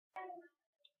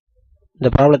இந்த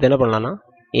ப்ராப்ளத்தை என்ன பண்ணலாம்னா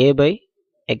a by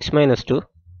x minus 2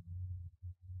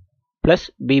 plus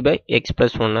b by x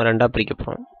plus 1 ரெண்டா பிரிக்க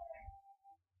போகிறோம்.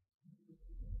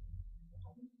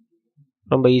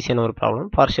 ரொம்ப ஈஸியான ஒரு ப்ராப்ளம்,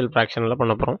 பார்ஷியல் ஃப்ராக்ஷனில்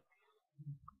பண்ண போகிறோம்.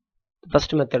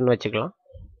 ஃபஸ்ட் மெத்தட்னு வச்சுக்கலாம்.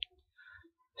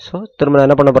 ஸோ திரும்ப நான்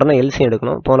என்ன பண்ண போகிறேன்னா எல்சியம்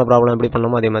எடுக்கணும். போன ப்ராப்ளம் எப்படி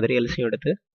பண்ணோமோ அதே மாதிரி எல்சியம்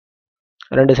எடுத்து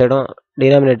ரெண்டு சைடும்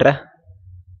டினாமினேட்டரை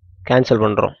கேன்சல்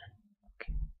பண்ணுறோம்.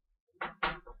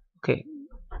 Okay,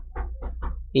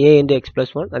 a into x plus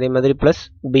 1 அதே மாதிரி plus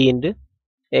b into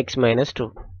x minus 2.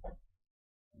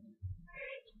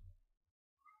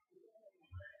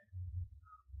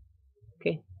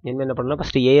 Okay, என்ன பண்ணணும்,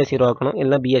 ஃபஸ்ட்டு ஏயை 0 ஆக்கணும்,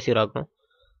 இல்லைனா பியை 0 ஆக்கணும்.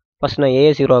 ஃபஸ்ட் நான்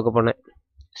ஏயை 0 ஆக்க போனேன்.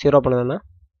 0 பண்ணதுன்னா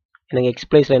எனக்கு எக்ஸ்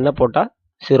ப்ளேஸில் என்ன போட்டால்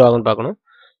 0 ஆகும்னு பார்க்கணும்.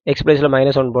 எக்ஸ் ப்ளேஸில்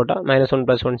 -1 போட்டால் -1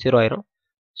 + 1 0 ஆயிரும்.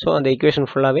 ஸோ அந்த ஈக்குவேஷன்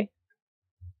ஃபுல்லாகவே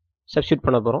சப்ஸ்டியூட்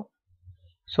பண்ண போகிறோம்.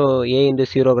 ஸோ a into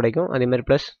 0 கிடைக்கும். அதேமாதிரி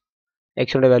ப்ளஸ்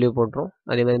எக்ஸோட வேல்யூ போட்டுரும்.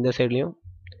 அதேமாதிரி இந்த சைட்லேயும்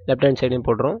லெஃப்ட் ஹேண்ட் சைட்லையும்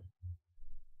போட்டுரும்.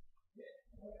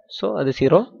 ஸோ அது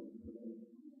 0,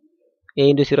 a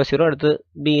into 0 0, அடுத்து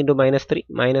b into -3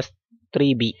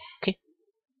 -3b. Okay,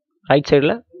 right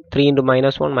சைடில் 3 into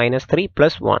 -1 -3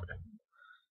 plus 1.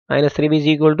 -3b is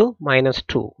equal to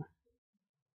 -2.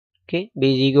 Okay, b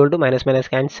is equal to minus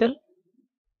cancel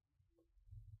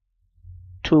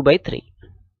 2/3.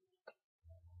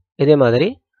 இதே மாதிரி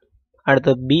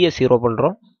அடுத்து b-யை 0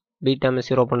 பண்ணுறோம், b டேர்மை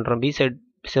 0 பண்ணுறோம். b சைட்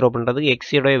 0 பண்ணுறதுக்கு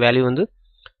x-ஓடைய வேல்யூ வந்து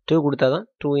 2 கொடுத்தா தான்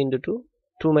 2 into 2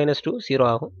 2 - 2 0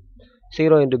 ஆகும்.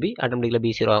 0 into b ஆட்டோமேட்டிக்கலாக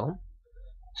b 0 ஆகும்.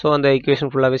 ஸோ அந்த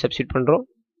ஈக்குவேஷன் ஃபுல்லாகவே சப்ஸ்டியூட் பண்ணுறோம்.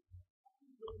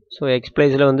 ஸோ எக்ஸ்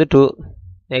ப்ளேஸில் வந்து 2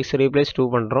 எக்ஸ் ரீப்ளேஸ் 2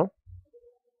 பண்ணுறோம்.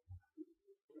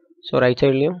 ஸோ ரைட்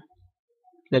சைட்லேயும்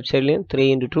லெஃப்ட் சைட்லேயும் 3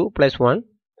 into 2 plus 1,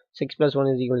 6 plus 1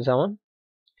 is equal to 7.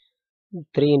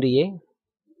 3 into a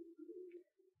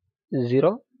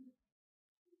 0,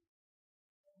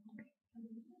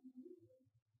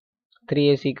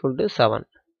 3a is equal to 7.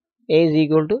 a is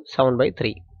equal to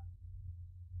 7/3.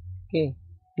 Okay,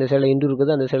 இந்த சைடில் இன்டு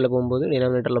இருக்குது, அந்த சைடில் போகும்போது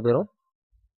டினாமினேட்டரில் போயிடும்.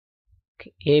 ஓகே,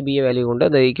 ஏபியை வேல்யூ கொண்டு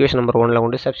அந்த ஈக்குவேஷன் நம்பர் 1ல்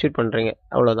கொண்டு சப்ஸ்டியூட் பண்ணுறீங்க.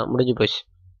 அவ்வளோதான், முடிஞ்சு போச்சு.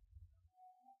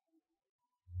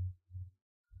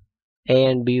 a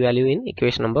and b value in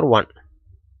equation number 1.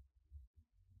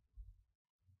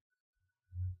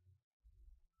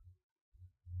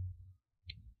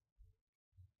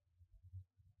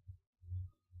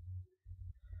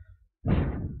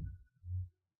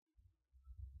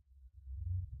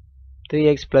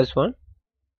 (3x plus 1)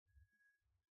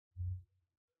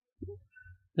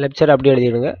 left side அப்படியே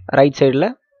எழுதிடுங்க. ரைட் சைடில்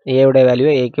ஏவோட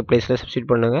வேல்யூவை ஏக்கு பிளேஸில்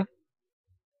சப்ஸ்டியூட் பண்ணுங்க.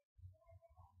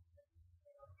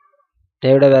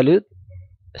 ஏவோட வேல்யூ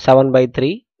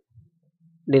 7/3,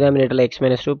 டினாமினேட்டரில் x -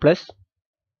 2 ப்ளஸ்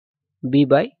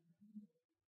b/b-யோட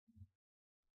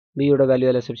வேல்யூ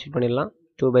அதில் சப்ஸ்டியூட் பண்ணிடலாம்.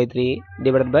 2/3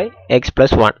 டிவைடட் பை x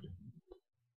plus 1.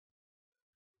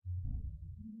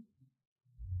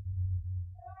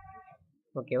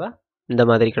 ஓகேவா, இந்த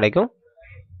மாதிரி கிடைக்கும்.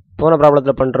 போன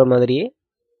ப்ராப்ளத்தில் பண்ணுற மாதிரியே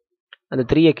அந்த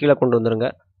 3-யை கீழே கொண்டு வந்துருங்க.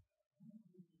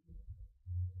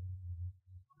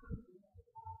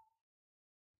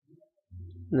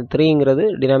 இந்த 3ங்கிறது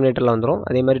டினாமினேட்டரில் வந்துடும்.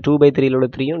 அதே மாதிரி 2/3ல் உள்ள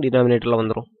 3யும் டினாமினேட்டரில்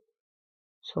வந்துடும்.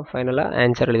 ஸோ ஃபைனலாக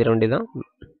ஆன்சர் எழுதிட வேண்டியதான்.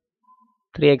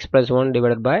 3x plus 1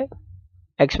 divided by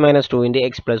x minus 2 into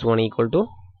x plus 1 equal to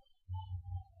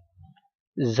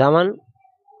 7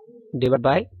 divided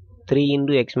by 3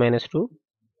 into x minus 2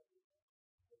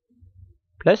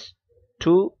 plus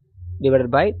 2 divided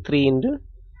by 3 into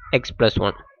x plus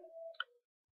 1.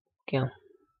 Okay,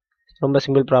 ரொம்ப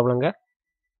சிம்பிள் ப்ராப்ளங்க.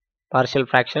 பார்ஷியல்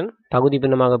ஃப்ராக்ஷன் பகுதி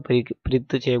பின்னமாக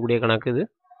பிரித்து செய்யக்கூடிய கணக்கு இது.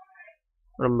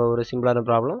 ரொம்ப ஒரு சிம்பிளான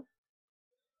ப்ராப்ளம்.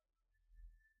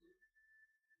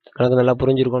 கணக்கு நல்லா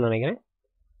புரிஞ்சிருக்கும்னு நினைக்கிறேன்.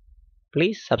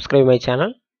 Please subscribe my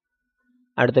channel.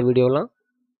 அடுத்த வீடியோலாம்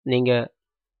நீங்கள்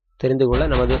தெரிந்து கொள்ள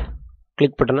நமது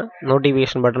கிளிக் பட்டனை,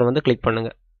 நோட்டிஃபிகேஷன் பட்டனை வந்து கிளிக்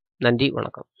பண்ணுங்கள். நன்றி,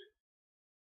 வணக்கம்.